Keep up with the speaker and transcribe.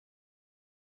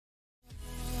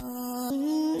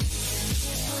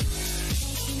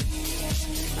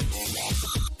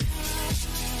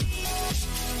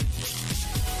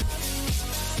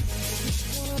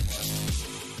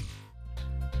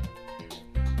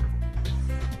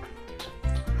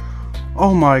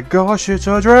Oh my gosh, it's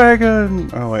a dragon!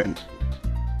 Oh wait.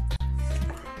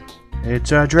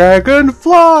 It's a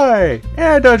dragonfly!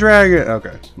 And a dragon!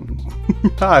 Okay.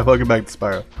 Hi, welcome back to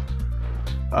Spyro.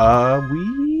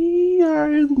 We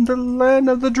are in the land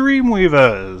of the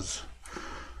Dreamweavers.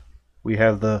 We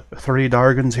have the 3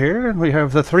 Dargans here, and we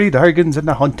have the 3 Dargans in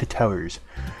the Haunted Towers.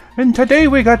 And today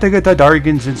we got to get the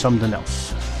Dargans in something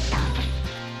else.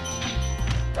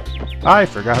 I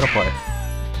forgot how to play.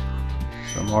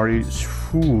 So I'm already...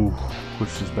 Whew,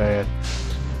 which is bad.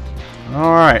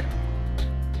 Alright.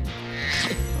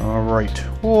 Alright.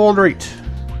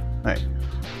 Hey.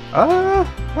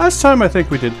 Last time I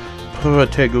think we did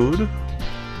pretty good.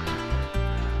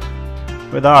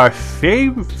 With our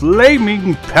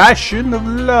flaming passion of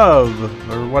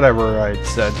love. Or whatever I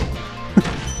said.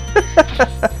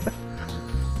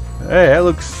 Hey, that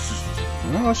looks...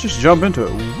 Well, let's just jump into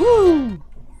it. Woo!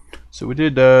 So we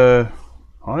did,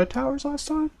 Haunted Towers last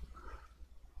time?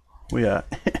 We,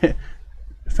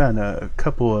 found a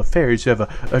couple of fairies who have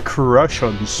a crush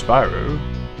on Spyro.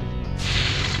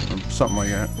 Or something like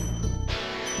that.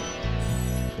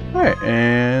 Alright,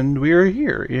 and we are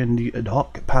here in the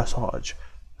Dark Passage.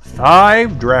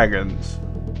 5 dragons.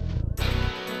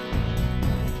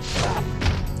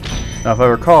 Now, if I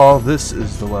recall, this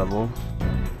is the level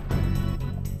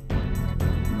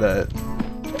that...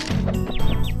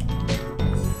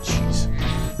 Jeez.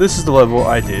 This is the level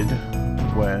I did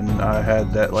when I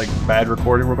had that, like, bad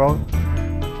recording, we'll call it.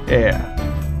 Yeah.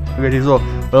 We got these little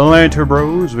lantern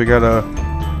bros. We got a...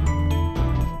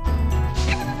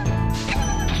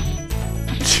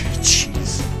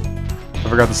 Jeez. I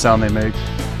forgot the sound they make.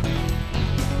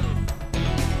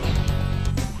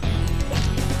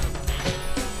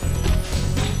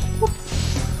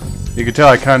 You can tell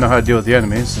I kind of know how to deal with the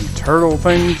enemies. And turtle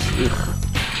things. Ugh.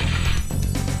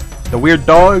 The weird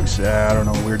dogs? I don't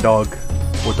know. Weird dog.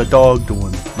 What the dog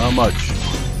doing? Not much.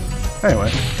 Anyway.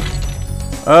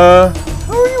 How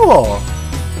are you all?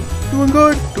 Doing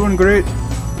good? Doing great?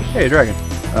 Hey, dragon.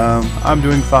 I'm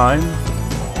doing fine.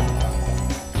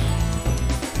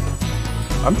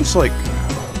 I'm just like...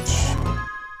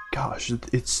 Gosh,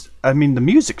 it's... I mean, the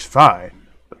music's fine.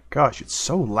 But gosh, it's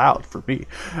so loud for me.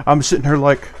 I'm sitting here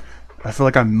like... I feel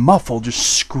like I'm muffled,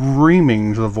 just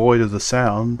screaming to the void of the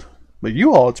sound. But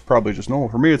you all, it's probably just normal.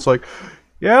 For me, it's like,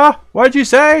 yeah, what'd you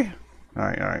say?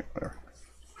 Alright, whatever.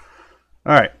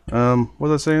 Alright, what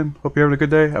was I saying? Hope you're having a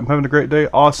good day. I'm having a great day.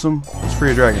 Awesome. Let's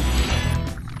free a dragon.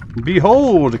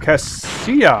 Behold,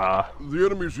 Cassia. The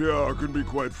enemies here can be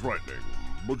quite frightening,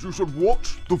 but you should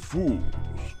watch the fools.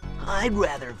 I'd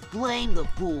rather flame the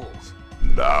fools.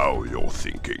 Now you're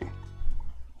thinking.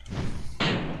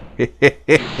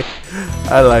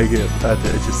 I like it. I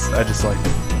just like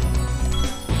it.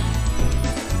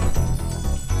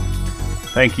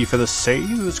 Thank you for the save.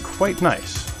 It was quite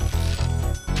nice.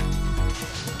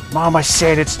 Mama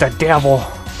said it's the devil.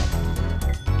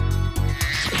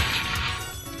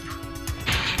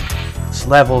 This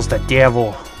level's the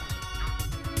devil.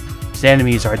 These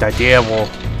enemies are the devil.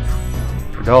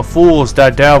 The fool's the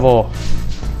devil.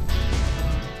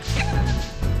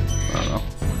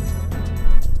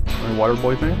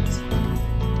 Waterboy fans?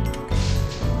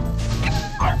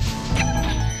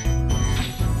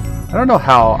 I don't know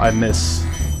how I miss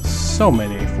so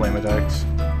many flame attacks.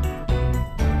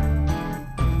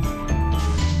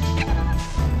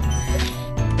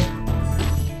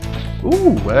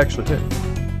 Ooh, that actually hit.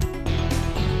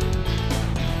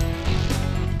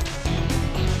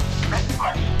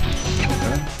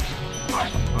 Okay.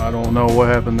 I don't know what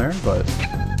happened there, but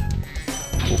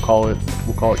we'll call it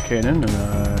canon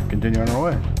and continue on our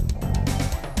way.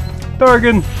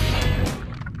 Dargan!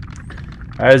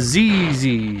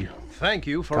 Azizi! Thank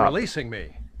you for releasing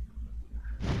me.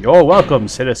 You're welcome,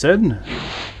 citizen.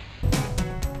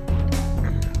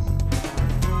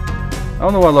 I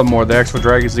don't know what I love more, the actual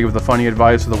dragons that give the funny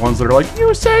advice or the ones that are like,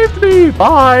 you saved me!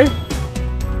 Bye!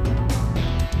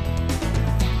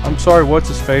 I'm sorry, what's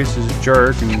his face is a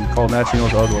jerk and called Gnasty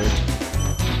Gnorc ugly.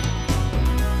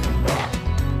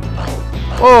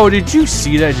 Oh, did you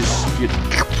see that? Just get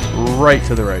right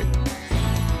to the right.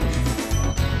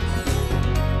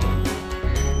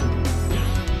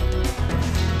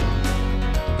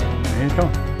 There you go.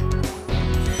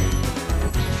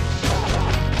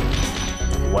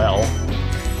 Well.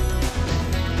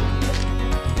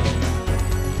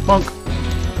 Monk.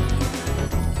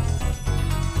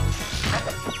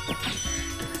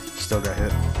 Still got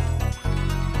hit.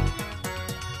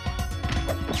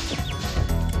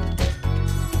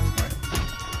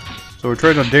 So we're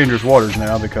trading on dangerous waters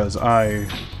now because I'm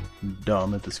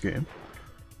dumb at this game.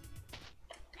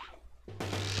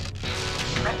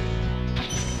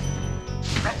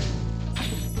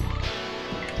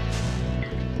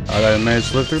 How did I manage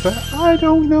to live through that? I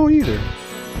don't know either.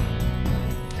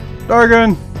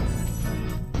 Dargon!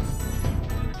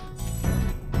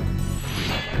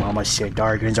 Mama said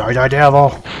Dargons are the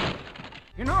devil.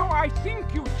 You know, I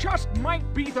think you just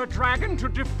might be the dragon to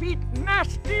defeat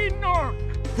Gnasty Gnorc.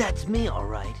 That's me, all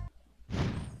right.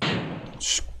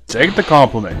 Just take the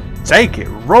compliment. Take it.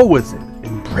 Roll with it.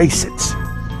 Embrace it.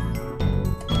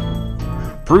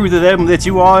 Prove to them that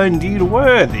you are indeed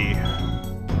worthy.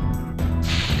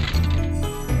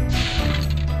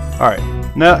 Alright.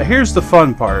 Now, here's the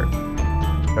fun part.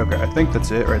 Okay, I think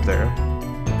that's it right there.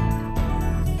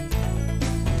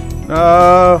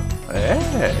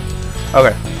 Hey.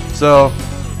 Okay, so,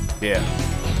 yeah.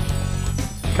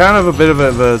 Kind of a bit of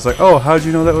a, it's like, oh, how'd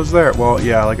you know that was there? Well,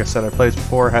 yeah, like I said, I played this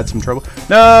before, had some trouble.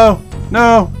 No!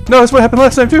 No! No, that's what happened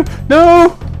last time, too!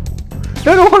 No! I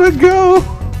don't want to go!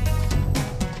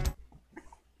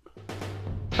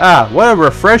 Ah, what a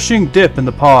refreshing dip in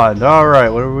the pond.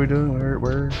 Alright, what are we doing?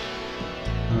 Where?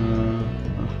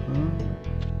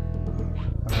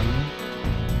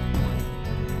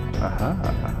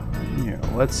 Aha. Yeah,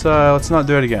 let's not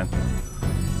do it again.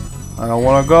 I don't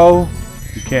want to go.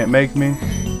 You can't make me.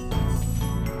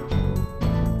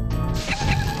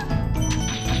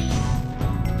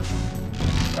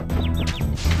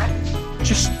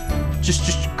 Just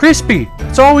crispy.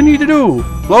 That's all we need to do.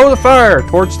 Blow the fire,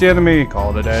 torch the enemy,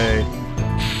 call it a day.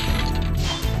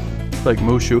 Like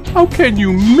Mushu. How can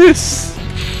you miss?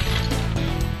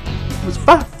 It was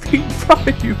 5 feet from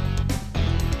you.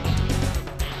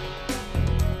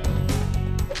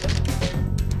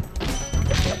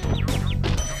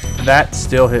 That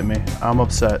still hit me. I'm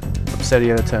upset.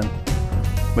 Upsetty out of 10.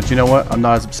 But you know what? I'm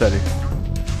not as upsetty.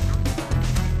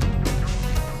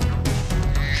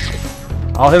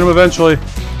 I'll hit him eventually.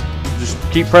 Just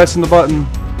keep pressing the button.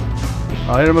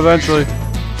 I'll hit him eventually.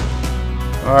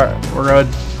 Alright, we're good.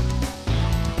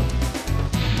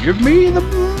 Give me the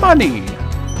money!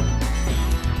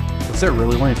 Was it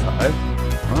really only 5?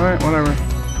 Alright, whatever.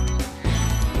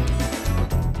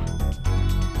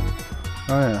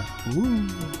 Oh yeah. Woo.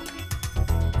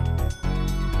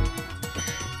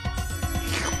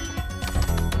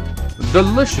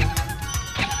 Delicious!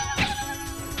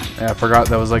 Yeah, I forgot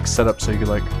that was like set up so you could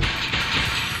like...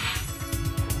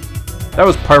 That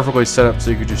was perfectly set up so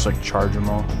you could just like charge them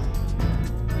all.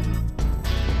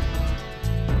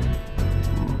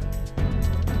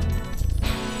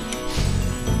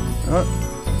 What?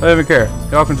 I don't even care.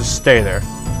 Y'all can just stay there.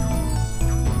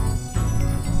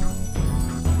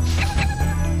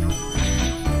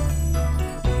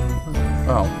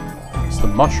 Oh. It's the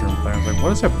mushroom thing. I was like,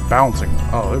 what is it bouncing?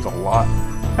 Oh, there's a lot.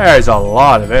 There's a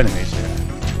lot of enemies here.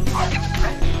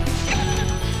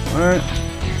 Alright.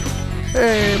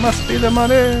 Hey, must be the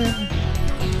money.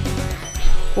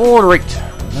 Alright.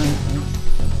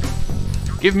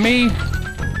 Give me.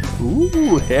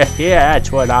 Ooh, yeah,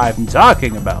 that's what I'm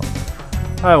talking about.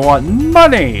 I want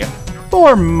money.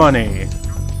 More money.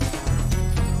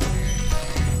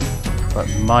 But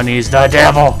money's the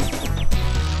devil.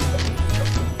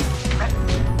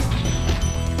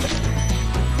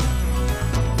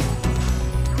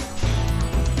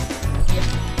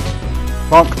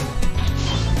 Bonk.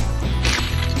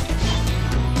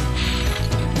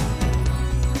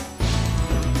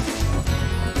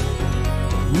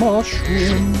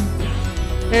 Mushroom.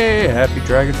 Hey, happy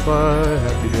dragonfly,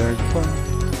 happy dragonfly.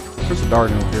 There's a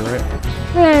Dargon over here, right?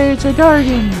 Hey, it's a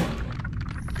Dargon.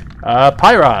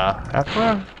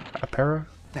 Pyra. Apera?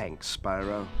 Thanks,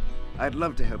 Spyro. I'd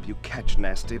love to help you catch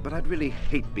Gnasty, but I'd really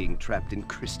hate being trapped in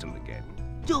Crystal again.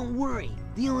 Don't worry.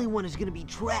 The only one who's gonna be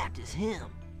trapped is him.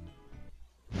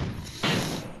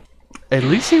 At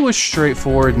least he was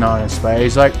straightforward and honest, but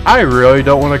he's like, I really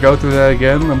don't want to go through that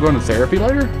again. I'm going to therapy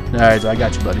later. Alright, I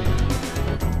got you, buddy.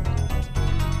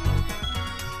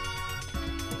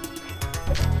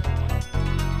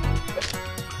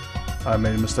 I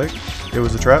made a mistake. It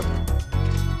was a trap.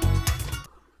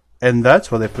 And that's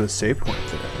why they put a save point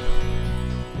there.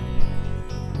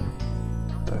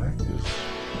 What the heck is...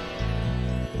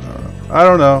 I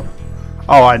don't know.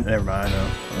 Oh, never mind, I know.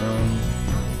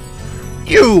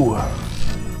 You!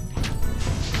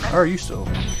 How are you still?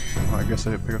 Oh, I guess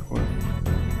I didn't pick up one.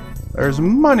 There's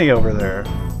money over there.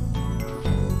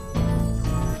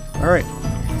 Alright.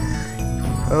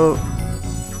 Oh.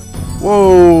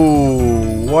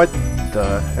 Whoa! What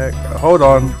the heck? Hold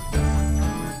on.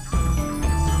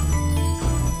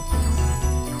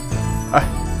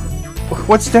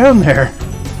 What's down there?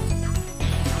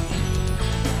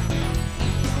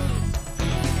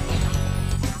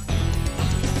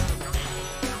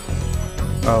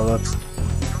 Oh, that's...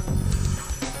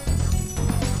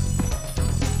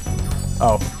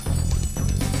 Oh.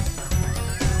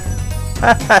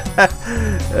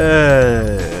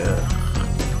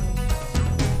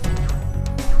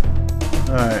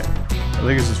 Alright. I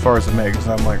think it's as far as it makes.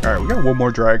 I'm like, alright, we got one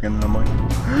more dragon. And I'm like,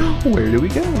 where do we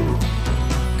go?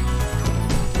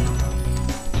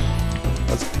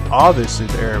 That's obviously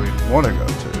the area we want to go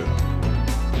to.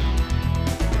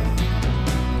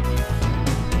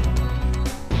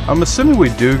 I'm assuming we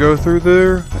do go through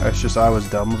there. It's just I was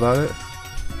dumb about it.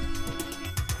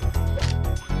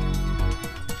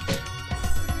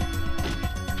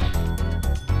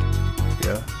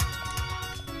 Yeah.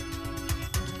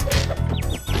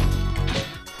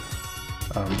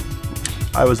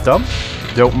 I was dumb.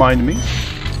 Don't mind me.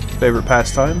 Favorite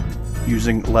pastime?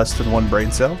 Using less than one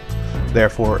brain cell.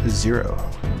 Therefore, 0.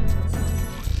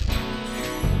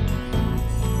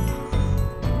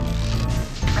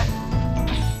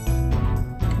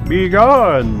 Be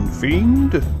gone,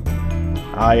 fiend!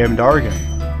 I am Dargan.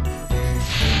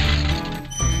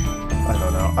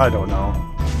 I don't know.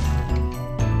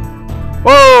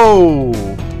 Whoa!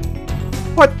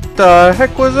 What the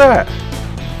heck was that?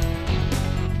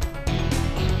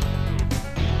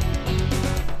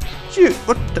 Shoot,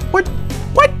 what?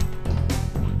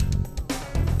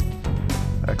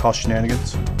 That calls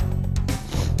shenanigans.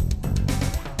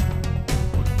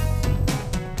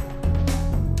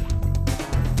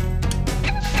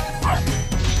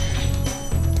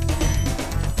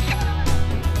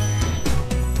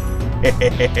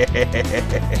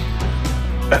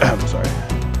 I'm sorry.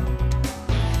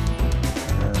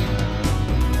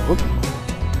 Whoop.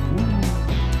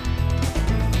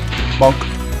 Bonk.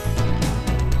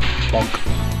 Bonk.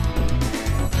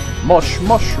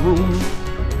 Mushroom.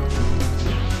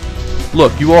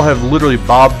 Look, you all have literally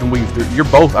bobbed and weaved through. You're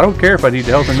both. I don't care if I need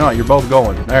help or not. You're both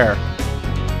going there.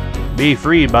 Be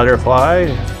free, butterfly.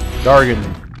 Dargan.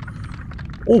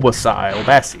 Obasile,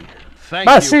 Bassie. Thank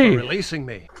you for releasing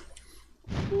me.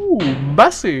 Ooh,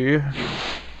 Bessie.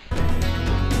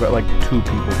 But like 2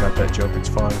 people got that joke. It's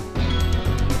fine.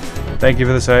 Thank you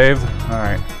for the save.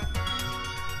 Alright.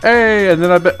 Hey, and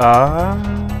then I bet. Oh,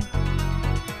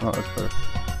 that's better.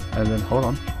 And then hold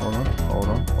on.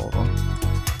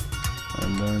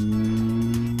 And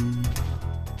then.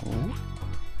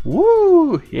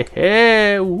 Woo!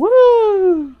 Yeah!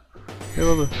 Woo!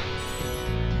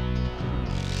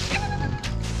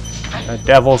 The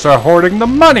devils are hoarding the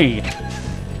money!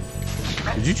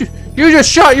 Did you just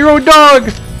shot your own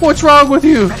dog! What's wrong with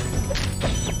you?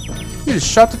 You just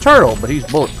shot the turtle, but he's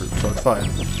bulletproof, so it's fine.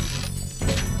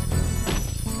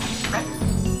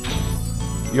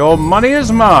 Your money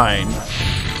is mine.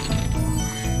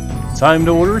 Time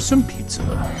to order some pizza.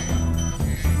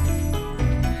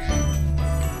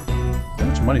 How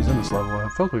much money's in this level? I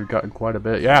feel like we've gotten quite a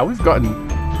bit. Yeah, we've gotten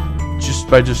just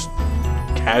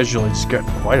casually just getting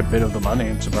quite a bit of the money.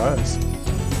 I'm surprised.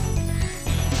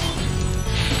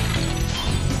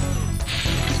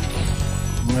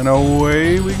 And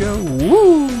away we go.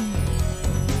 Woo!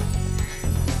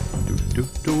 Do do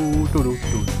do do do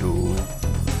do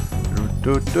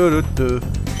do do do do.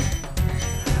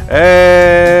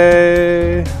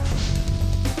 Hey!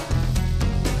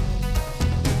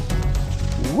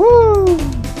 Woo!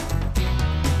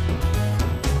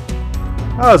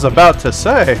 I was about to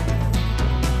say.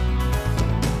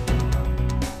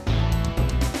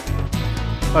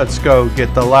 Let's go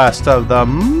get the last of the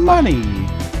money.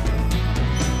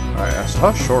 Alright, so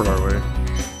how short are we?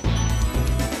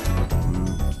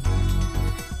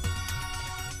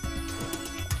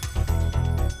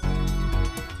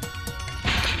 I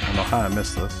don't know how I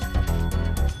missed this.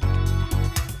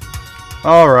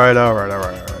 Alright.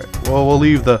 Well, we'll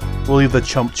leave the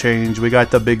chump change. We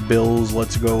got the big bills.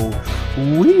 Let's go.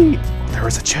 Wee! There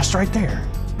was a chest right there.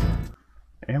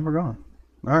 And we're gone.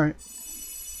 Alright.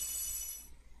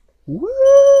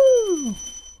 Woo!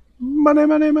 Money.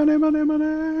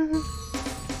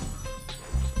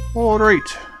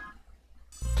 Alright.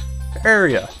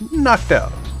 Area knocked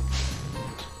out.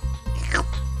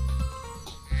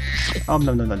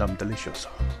 Nom, delicious.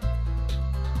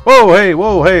 Whoa, hey,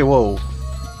 whoa.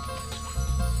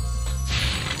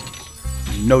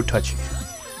 No touchy.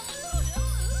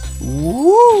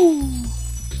 Woo!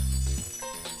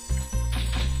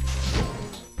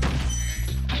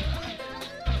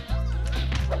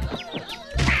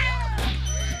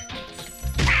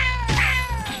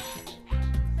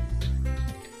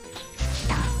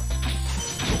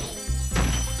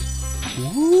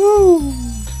 Woo!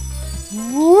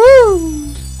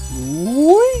 Woo!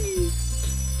 Wee!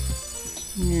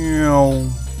 Meow.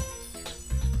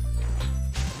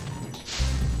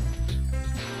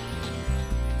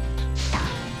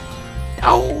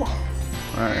 Oh!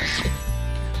 Alright.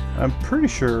 I'm pretty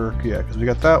sure, yeah, because we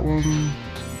got that one.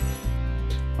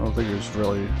 I don't think there's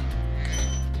really...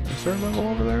 Is there a level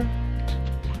over there?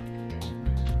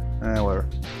 Whatever.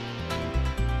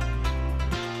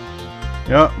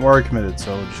 Yeah, I'm already committed,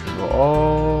 so we're just gonna go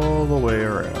all the way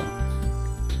around.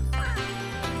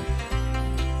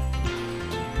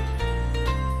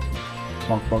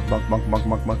 Bonk, bonk, bonk, bonk, bonk,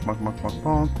 bonk, bonk, bonk, bonk,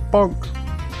 bonk, bonk,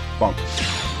 bonk, bonk.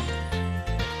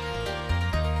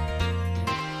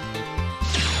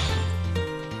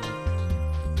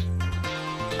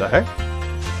 The heck?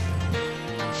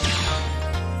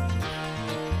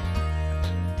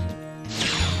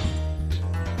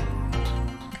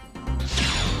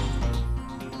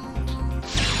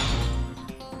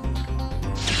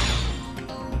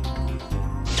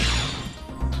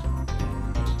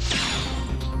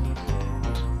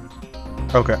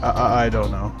 Okay, I don't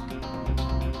know.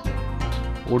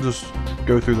 We'll just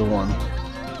go through the one.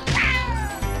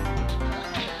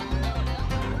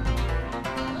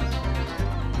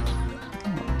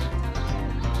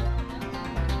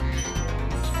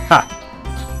 Ha!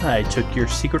 I took your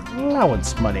secret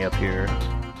allowance money up here.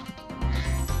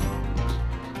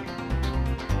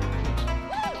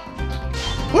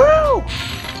 Woo!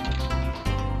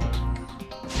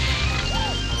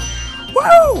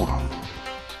 Woo!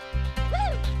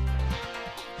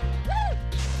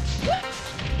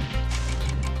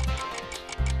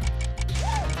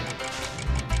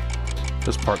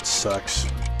 This part sucks.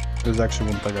 There's actually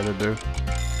one thing I did do.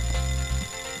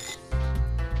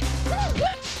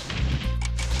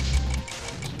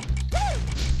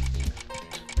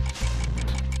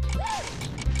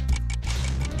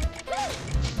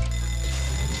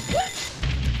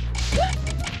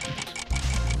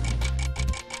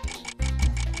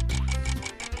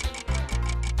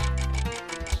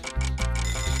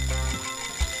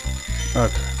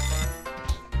 Okay.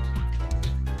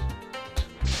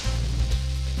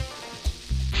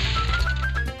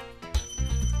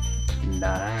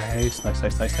 Nice, nice,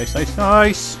 nice, nice, nice, nice,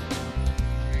 nice.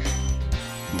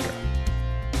 Okay.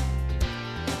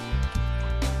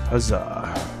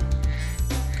 Huzzah.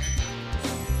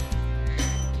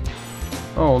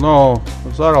 Oh no,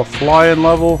 was that a flying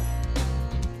level?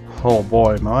 Oh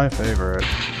boy, my favorite.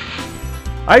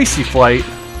 Icy flight?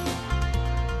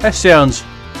 That sounds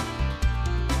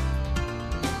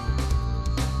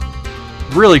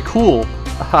really cool.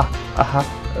 Aha,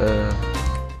 aha,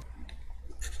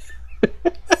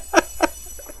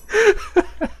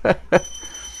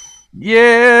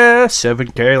 Yeah,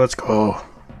 7K, let's go.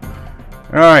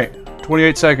 Alright,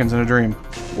 28 seconds in a dream.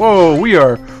 Whoa, we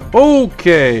are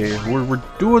okay. We're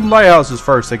doing lighthouses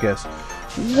first, I guess.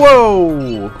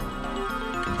 Whoa!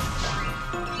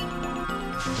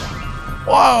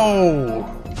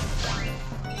 Whoa!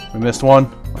 We missed one.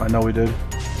 I know we did.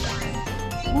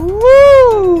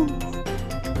 Woo!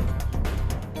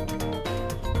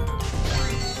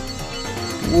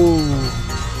 Woo!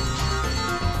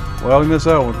 Well, we missed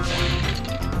that one.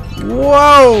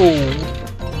 Whoa!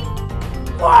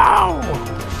 Wow!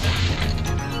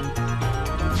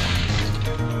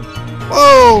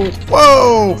 Whoa!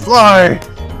 Whoa! Fly!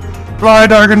 Fly,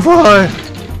 dragonfly!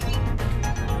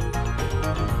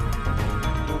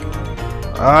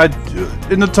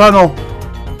 In the tunnel.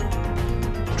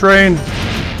 Train.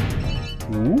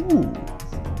 Ooh.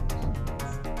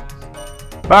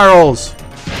 Barrels.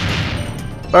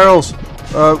 Barrels.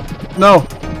 No.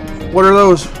 What are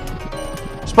those?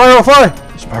 Spyro fly!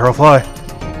 Spyro fly.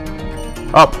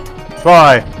 Up.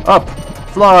 Fly. Up.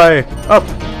 Fly. Up.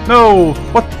 No.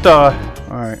 What the?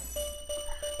 Alright.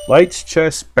 Lights,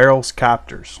 chests, barrels,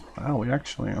 captors. Oh, we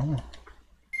actually... Oh.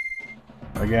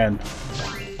 Again.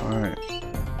 Alright.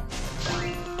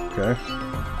 Okay.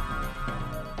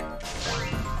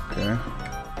 Okay.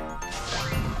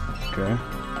 Okay.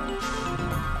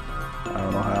 I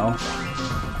don't know how.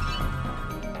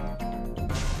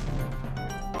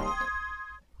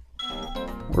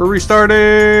 We're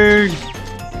restarting!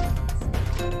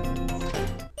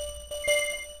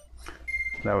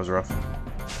 That was rough.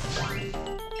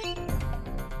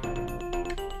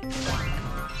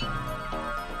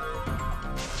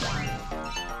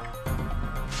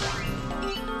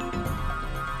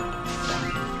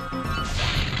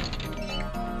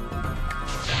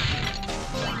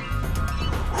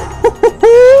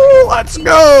 Let's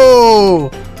go!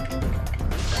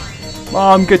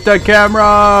 Mom, get that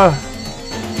camera!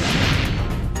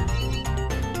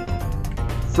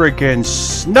 Freaking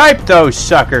snipe those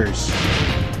suckers!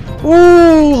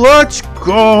 Ooh, let's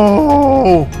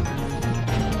go!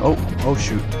 Oh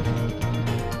shoot.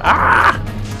 Ah!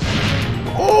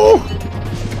 Oh!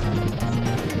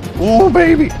 Oh,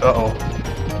 baby! Uh-oh.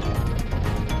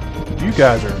 You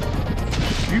guys are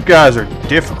You guys are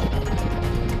difficult.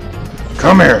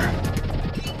 Come here.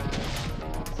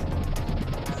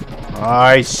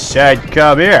 I said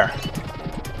come here.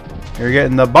 You're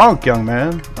getting the bonk, young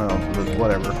man. Oh,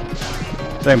 whatever.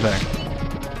 Same thing.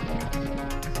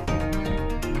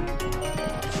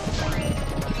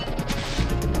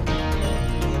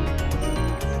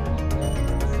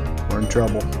 We're in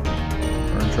trouble.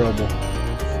 We're in trouble.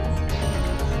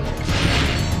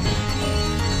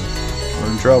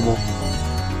 We're in trouble.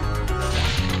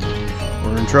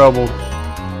 We're in trouble.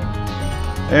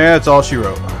 And that's all she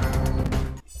wrote.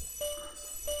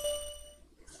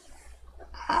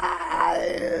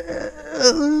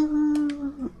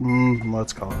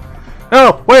 Let's call it.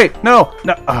 No, wait, no,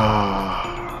 no.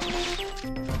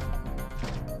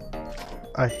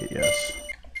 Yes.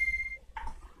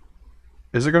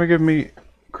 Is it gonna give me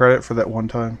credit for that one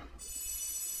time?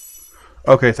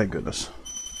 Okay, thank goodness.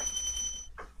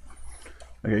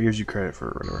 Okay, it gives you credit for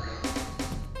whatever.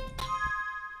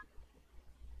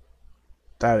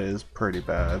 That is pretty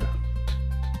bad.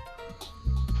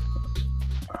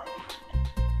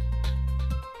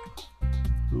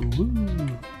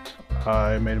 Ooh.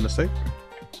 I made a mistake.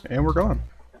 And we're gone.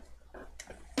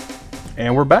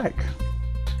 And we're back.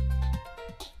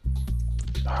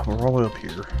 We're all the way up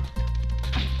here.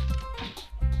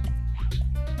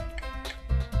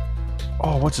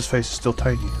 Oh, what's his face is still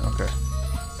tiny. Okay.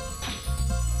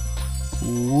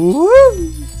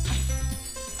 Woo!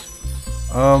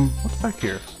 What's back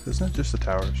here? Isn't it just the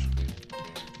towers?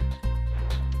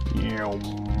 Yeah.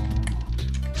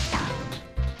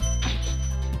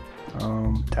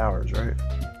 Towers, right?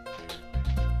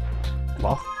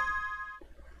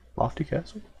 Lofty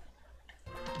Castle?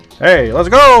 Hey, let's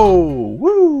go!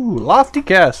 Woo! Lofty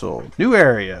Castle. New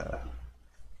area.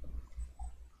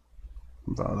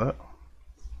 I'm fine with that.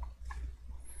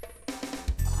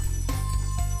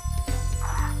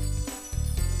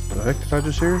 What the heck did I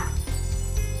just hear?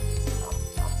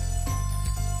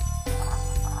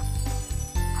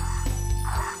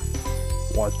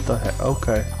 What the heck?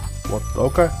 Okay. What?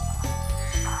 Okay.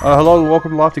 Hello and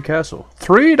welcome to Lofty Castle.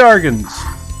 3 Dargans!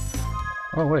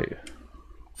 Oh, wait.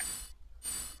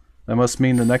 That must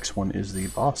mean the next one is the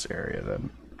boss area,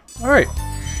 then. Alright.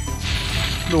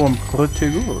 Doing pretty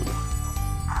good.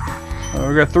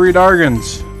 We got 3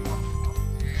 Dargans.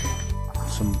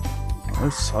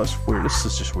 That's weird. This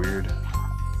is just weird.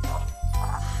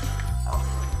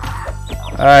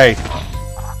 Hey.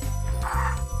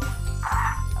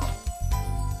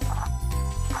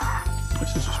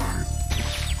 This is just weird.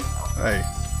 Hey.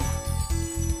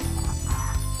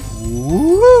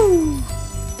 Woo!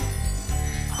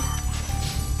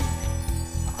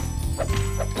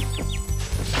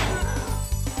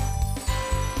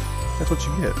 That's what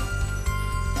you get.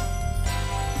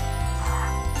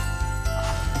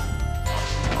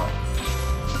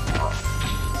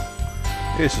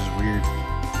 This is weird.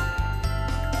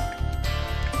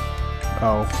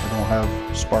 Oh, I don't have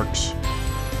Sparx.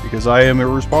 Because I am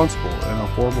irresponsible and a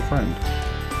horrible friend.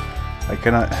 I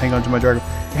cannot hang on to my dragon.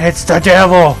 It's the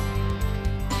devil!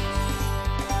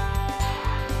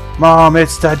 Mom,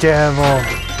 it's the devil!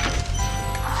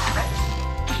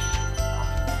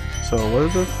 So, what are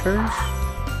the fairies?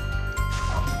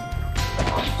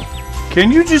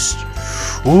 Can you just...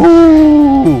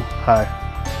 Ooh! Hi.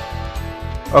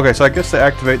 Okay, so I guess they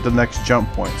activate the next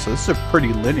jump point. So this is a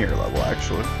pretty linear level,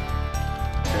 actually.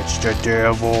 It's the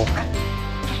devil.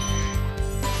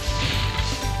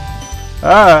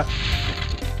 Ah!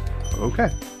 Okay.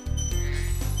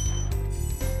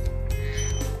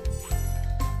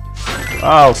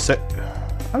 I'll say...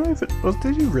 I don't know if it... Well,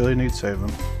 did you really need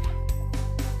saving?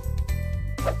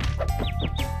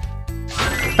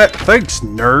 Hey, thanks,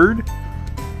 nerd!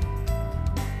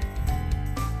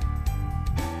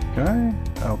 Can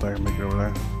I don't think I can make it over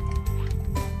there.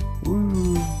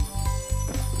 Woo!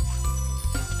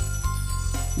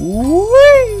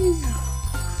 Whee!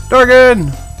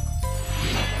 Dargan!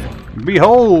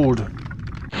 Behold!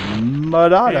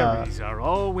 Madonna! Fairies are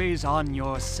always on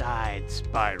your side,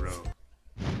 Spyro.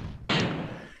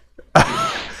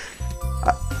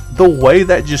 The way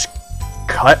that just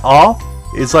cut off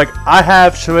is like, I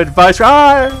have some advice.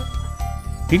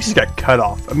 He just got cut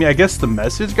off. I mean, I guess the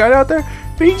message got out there,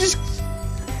 but he just...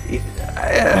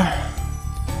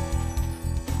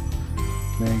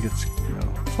 Man gets... You know,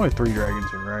 there's only 3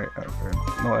 dragons here, right? Okay.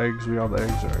 No eggs, we all the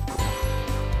eggs. Alright, cool.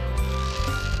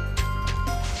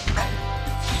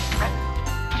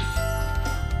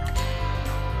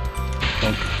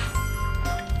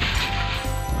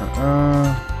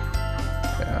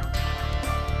 Yeah.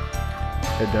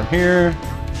 Head down here.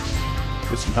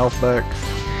 Get some health back.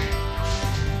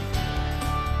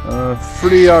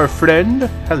 Free our friend.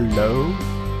 Hello.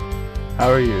 How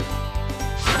are you?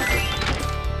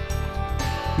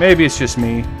 Maybe it's just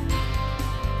me.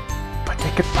 But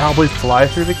they could probably fly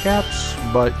through the gaps,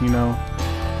 but you know.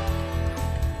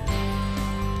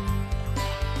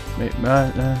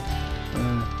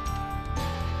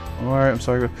 Alright, I'm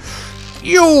sorry.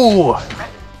 You!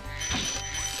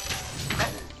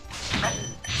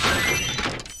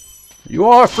 You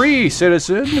are free,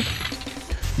 citizen.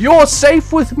 You're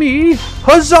safe with me.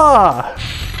 Huzzah!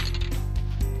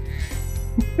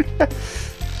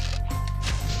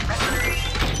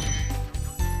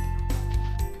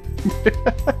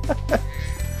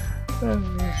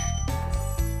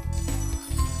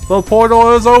 The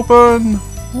portal is open.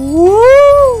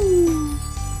 Woo!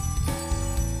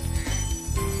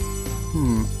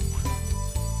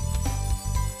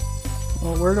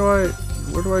 Well, where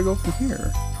do I go from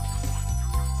here?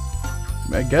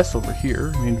 I guess over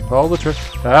here. I mean, all the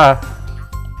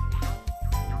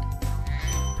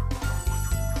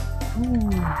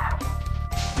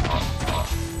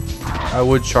I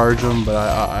would charge them, but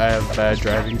I have bad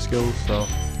driving skills, so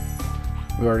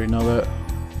we already know that.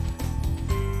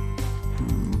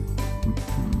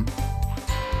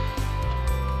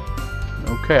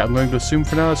 Okay, I'm going to assume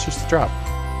for now it's just a drop.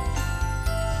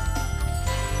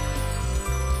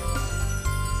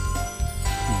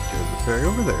 There's a ferry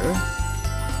over there.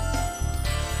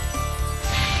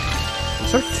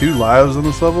 Is there 2 lives on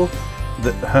this level?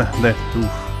 They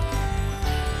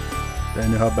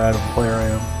knew how bad of a player I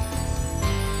am.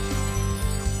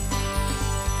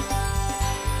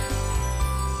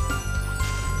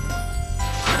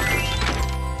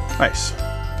 Nice.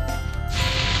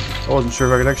 I wasn't sure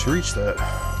if I could actually reach that.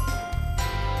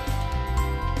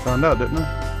 Found out, didn't I?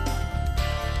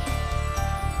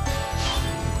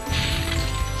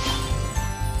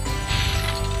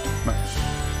 Nice.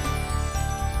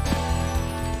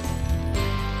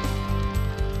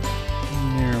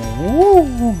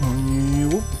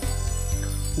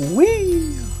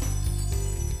 Wee!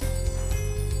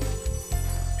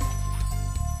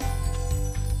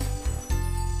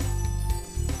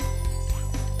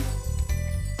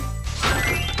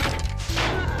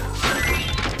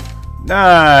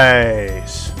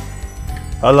 Nice!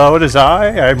 Hello, it is I.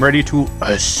 I'm ready to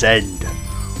ascend.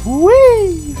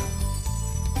 Whee!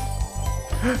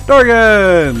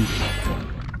 Dragon!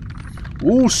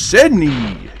 Ooh, send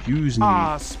me! Use me.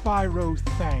 Ah, Spyro,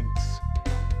 thanks.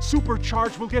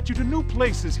 Supercharge will get you to new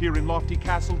places here in Lofty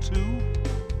Castle, too.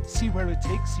 See where it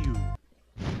takes you.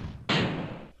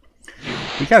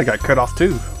 We kinda got cut off,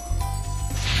 too.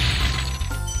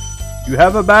 You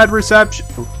have a bad reception.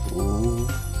 Ooh.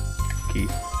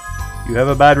 You have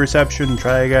a bad reception.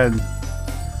 Try again.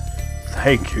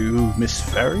 Thank you, Miss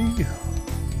Fairy.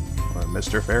 Or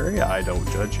Mr. Fairy. I don't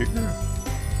judge here.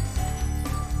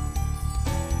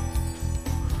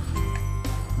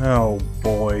 Oh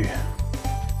boy.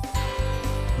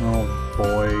 Oh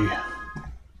boy.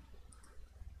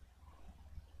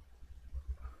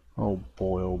 Oh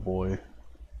boy, oh boy.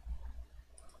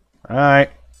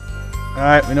 Alright.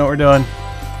 Alright, we know what we're doing.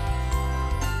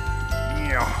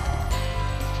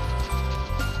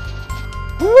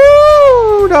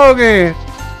 Woo, doggy!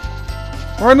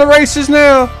 We're in the races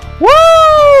now.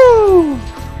 Woo!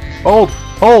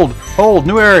 Hold,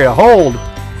 new area, hold.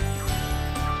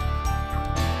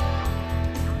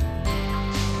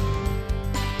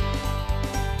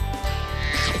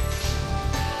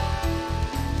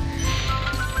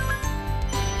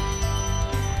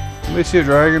 Let me see a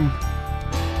dragon.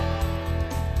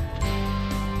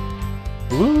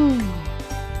 Woo!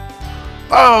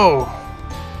 Oh!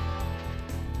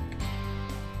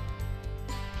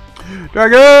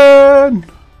 Dragon!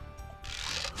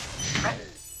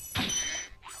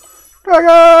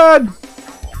 Dragon!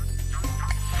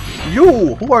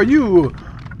 You! Who are you?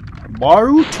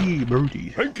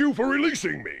 Baruti. Thank you for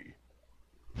releasing me.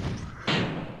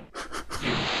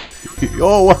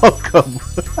 You're welcome.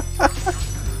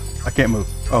 I can't move.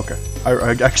 Okay.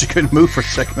 I actually couldn't move for a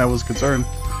second. I was concerned.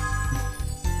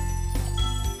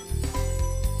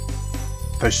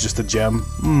 That's just a gem.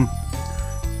 Hmm.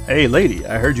 Hey, lady,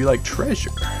 I heard you like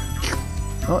treasure.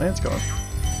 Oh, and it's gone.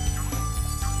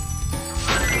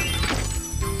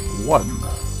 1.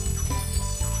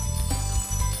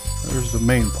 There's the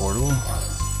main portal.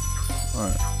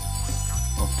 Alright.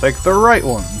 I'll take the right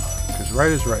one, because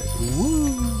right is right.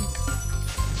 Woo!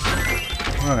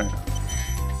 Alright.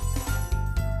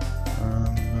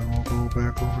 And then we'll go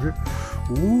back over here.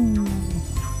 Woo!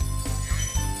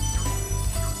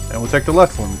 And we'll take the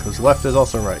left one, because left is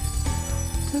also right.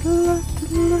 To the left, to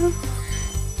the left.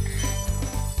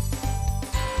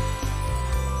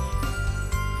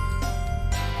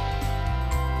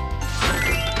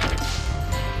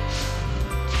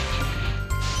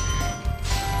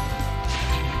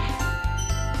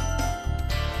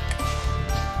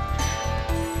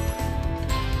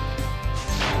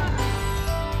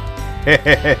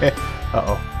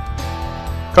 Uh-oh.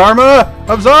 Karma!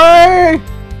 I'm sorry!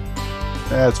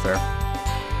 That's fair.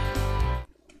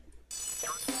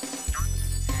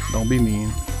 Don't be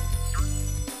mean.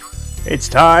 It's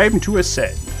time to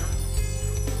ascend.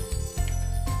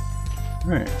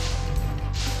 Alright.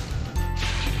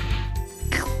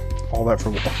 All that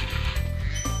for what?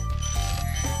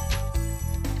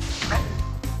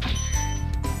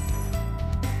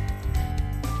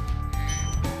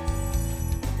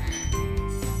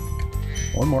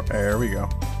 One more. There we go.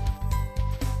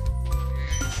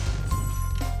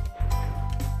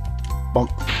 Bunk.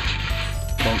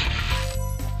 Bunk.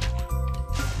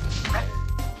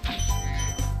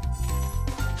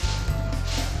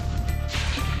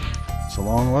 It's a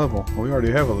long level. We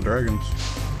already have all the dragons.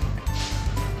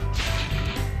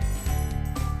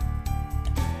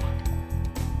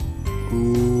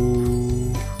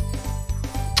 Ooh.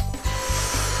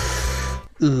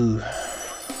 Ugh.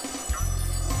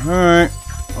 Alright.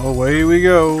 Away we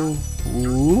go.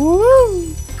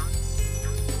 Woo!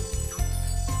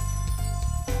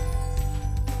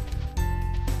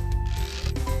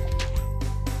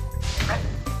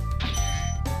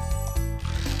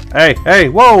 Hey, hey,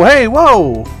 whoa, hey,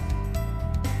 whoa!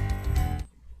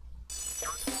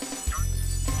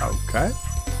 Okay.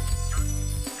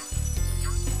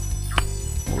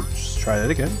 We'll just try that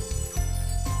again.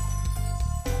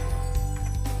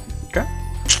 Okay.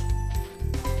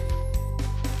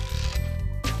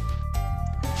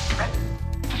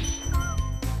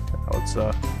 Now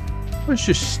let's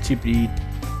just tippy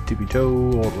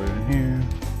toe all the way in here.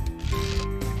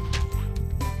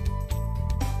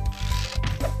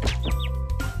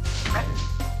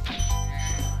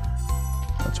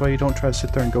 That's why you don't try to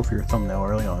sit there and go for your thumbnail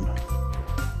early on.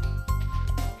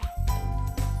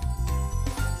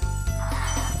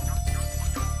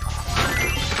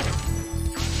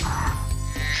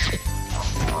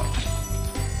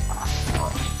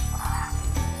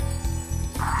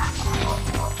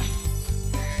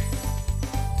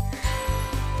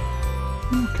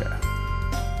 Okay.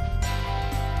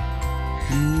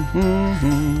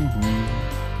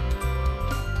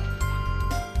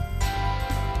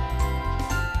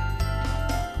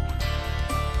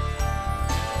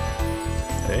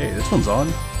 Hey, this one's on.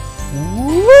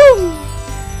 Woo!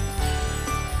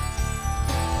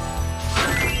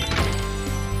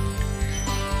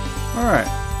 Alright.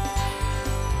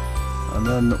 And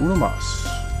then uno más.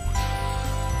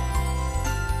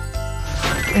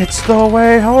 It's the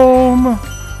way home!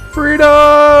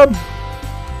 Freedom!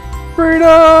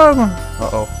 Freedom!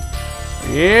 Uh-oh.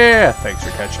 Yeah! Thanks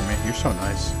for catching me. You're so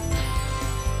nice.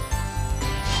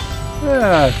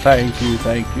 Yeah, thank you,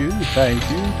 thank you, thank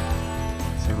you.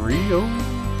 3-0.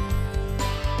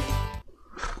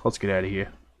 Let's get out of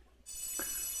here.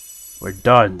 We're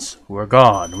done. We're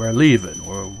gone. We're leaving.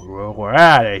 We're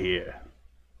out of here.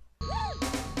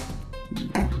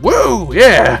 Woo!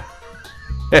 Yeah!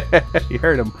 You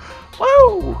heard him.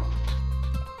 Woo!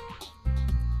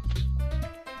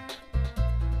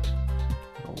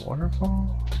 A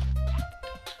waterfall?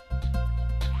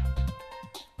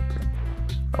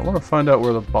 I want to find out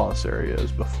where the boss area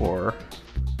is before.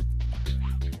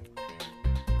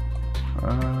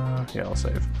 Yeah, I'll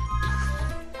save.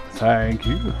 Thank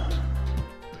you.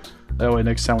 That way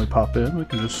next time we pop in, we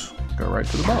can just go right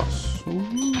to the boss.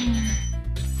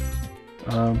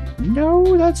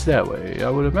 No, that's that way. I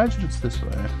would imagine it's this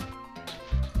way.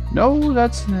 No,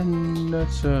 that's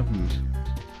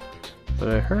But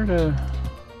I heard a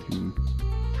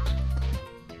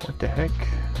What the heck?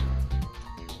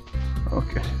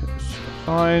 Okay,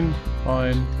 fine.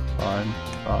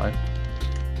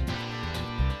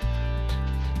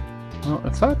 Well,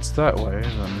 if that's that way,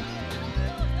 then...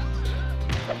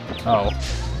 Oh.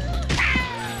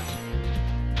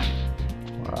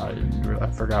 Well, I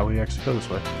forgot we actually go this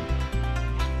way.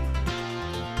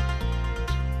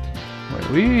 Wait,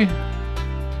 we...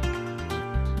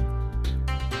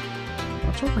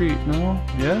 That's what we... No?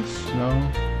 Yes?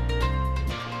 No?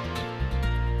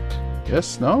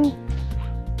 Yes? No?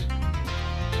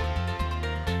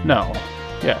 No.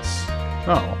 Yes.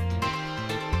 No.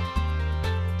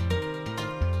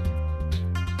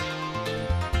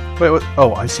 Wait, what?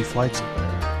 Oh, I see flights up there.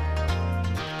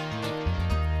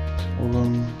 Hold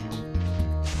on.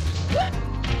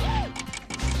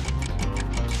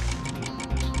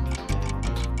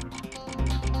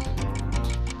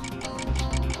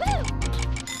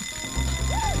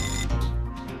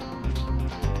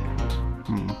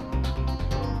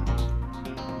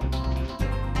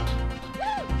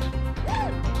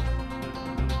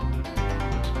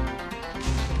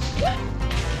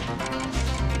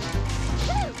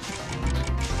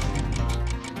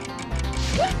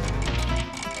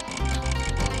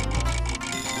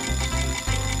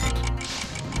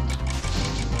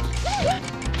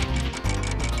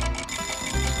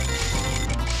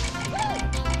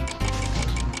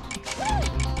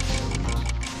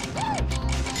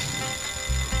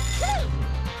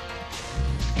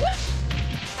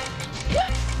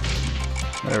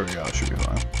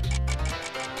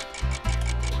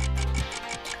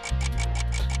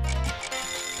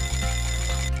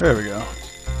 There we go.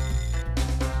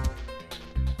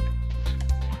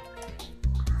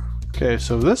 Okay,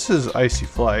 so this is Icy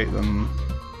Flight, then...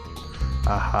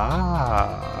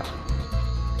 Aha!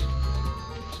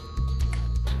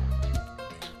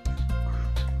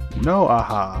 No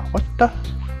aha. What the?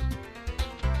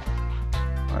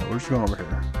 Alright, we're just going over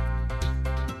here.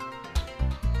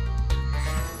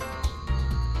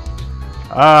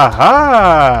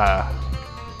 Aha!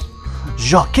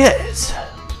 Jacques!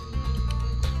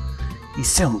 He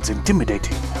sounds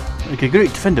intimidating. Like a great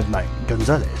friend of mine,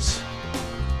 Gonzalez.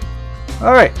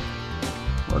 Alright.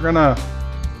 We're gonna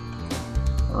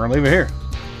leave it here.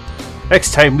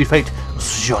 Next time we fight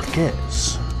Jacques.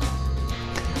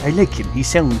 I like him. He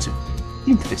sounds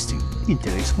interesting.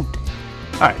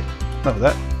 Alright. Enough of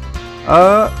that.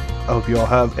 I hope you all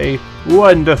have a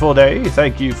wonderful day.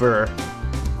 Thank you for,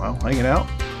 well, hanging out.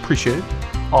 Appreciate it.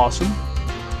 Awesome.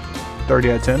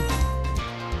 30 out of 10.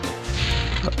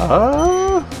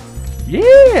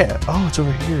 Yeah! Oh, it's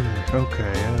over here.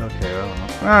 Okay, I don't know.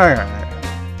 Alright.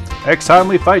 Next time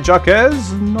we fight Jacques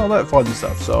and all that fun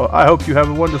stuff. So I hope you have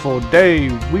a wonderful day,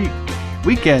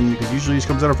 weekend, because usually this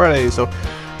comes out on Friday. So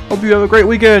hope you have a great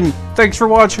weekend. Thanks for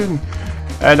watching.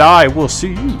 And I will see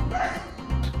you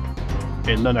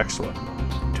in the next one.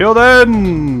 Till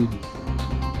then,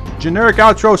 generic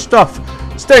outro stuff.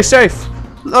 Stay safe.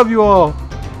 Love you all.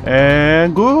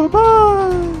 And goodbye.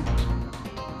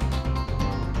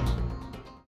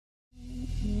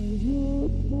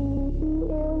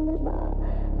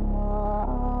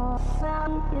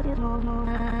 Found it